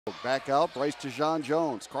Back out, Bryce DeJean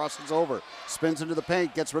Jones crosses over, spins into the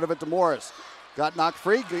paint, gets rid of it to Morris. Got knocked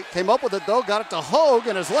free, came up with it though, got it to Hogue,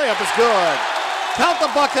 and his layup is good. Count the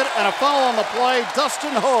bucket and a foul on the play.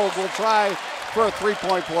 Dustin Hogue will try for a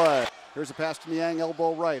three-point play. Here's a pass to Niang,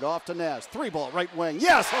 elbow right, off to Naz. Three ball, right wing.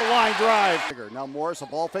 Yes, a line drive. Now Morris, a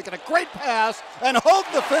ball fake and a great pass, and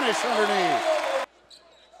Hogue the finish underneath.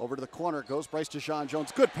 Over to the corner goes Bryce DeJean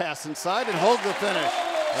Jones. Good pass inside, and Hogue the finish.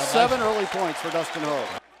 7 early points for Dustin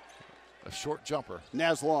Hogue. A short jumper.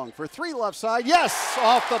 Naz Long for three left side. Yes,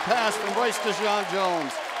 off the pass from Bryce DeJean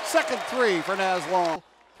Jones. Second three for Naz Long.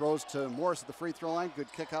 Throws to Morris at the free throw line.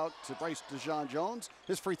 Good kick out to Bryce DeJean Jones.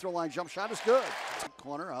 His free throw line jump shot is good.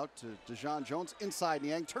 Corner out to DeJean Jones. Inside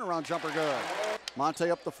Niang. Turnaround jumper good. Monte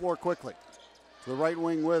up the floor quickly. To the right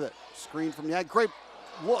wing with it. Screen from Niang. Great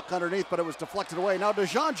look underneath, but it was deflected away. Now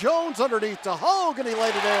DeJean Jones underneath to Hogue, and he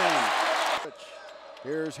laid it in.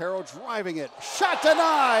 Here's Harrow driving it. Shot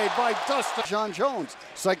denied by Dustin DeJean Jones.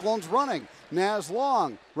 Cyclones running. Naz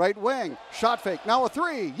Long, right wing. Shot fake. Now a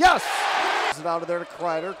three. Yes! It out of there to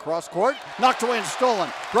Kreider. Cross court. Knocked away and stolen.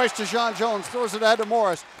 Bryce DeJean Jones throws it ahead to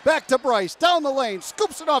Morris. Back to Bryce. Down the lane.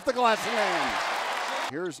 Scoops it off the glass and in.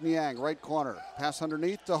 Here's Niang, right corner. Pass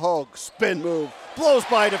underneath to Hogue. Spin move. Blows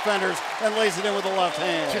by defenders and lays it in with the left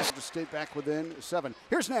hand. Just to stay back within 7.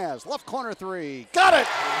 Here's Naz. Left corner three. Got it!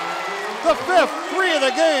 The 5th three of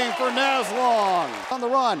the game for Naz Long. On the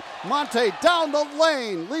run. Monte down the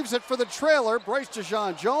lane. Leaves it for the trailer. Bryce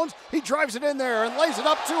DeJean Jones. He drives it in there and lays it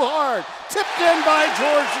up too hard. Tipped in by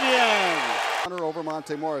George Niang. Over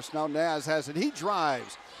Monte Morris. Now Naz has it. He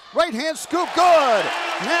drives. Right hand scoop, good!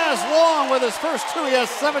 Naz Long with his first two, he has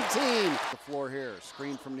 17. The floor here,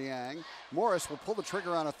 screen from Niang. Morris will pull the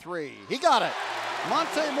trigger on a three. He got it!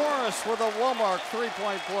 Monte Morris with a Womark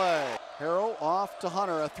three-point play. Harrow off to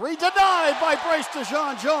Hunter, a three denied by Bryce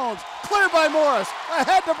DeJean Jones. Cleared by Morris,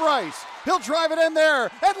 ahead to Bryce. He'll drive it in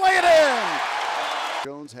there and lay it in!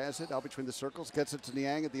 Jones has it out between the circles, gets it to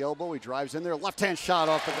Niang at the elbow. He drives in there, left-hand shot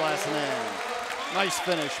off the glass and in. Nice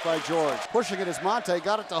finish by George. Pushing it is Monte,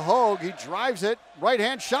 got it to Hogue. He drives it,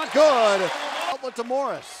 right-hand shot, good. Outlet to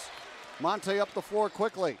Morris. Monte up the floor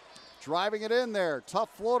quickly. Driving it in there, tough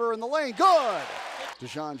floater in the lane, good.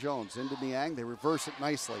 DeJean Jones into Niang, they reverse it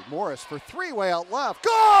nicely. Morris for three way out left,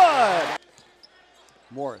 good.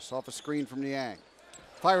 Morris off a screen from Niang.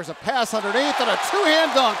 Fires a pass underneath and a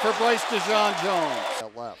two-hand dunk for Bryce DeJean Jones.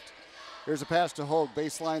 Out left. Here's a pass to Hogue,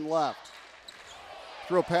 baseline left.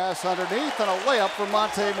 Through a pass underneath and a layup for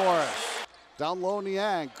Monte Morris. Down low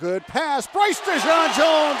Niang, good pass. Bryce DeJean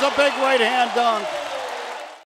Jones, a big right-hand dunk.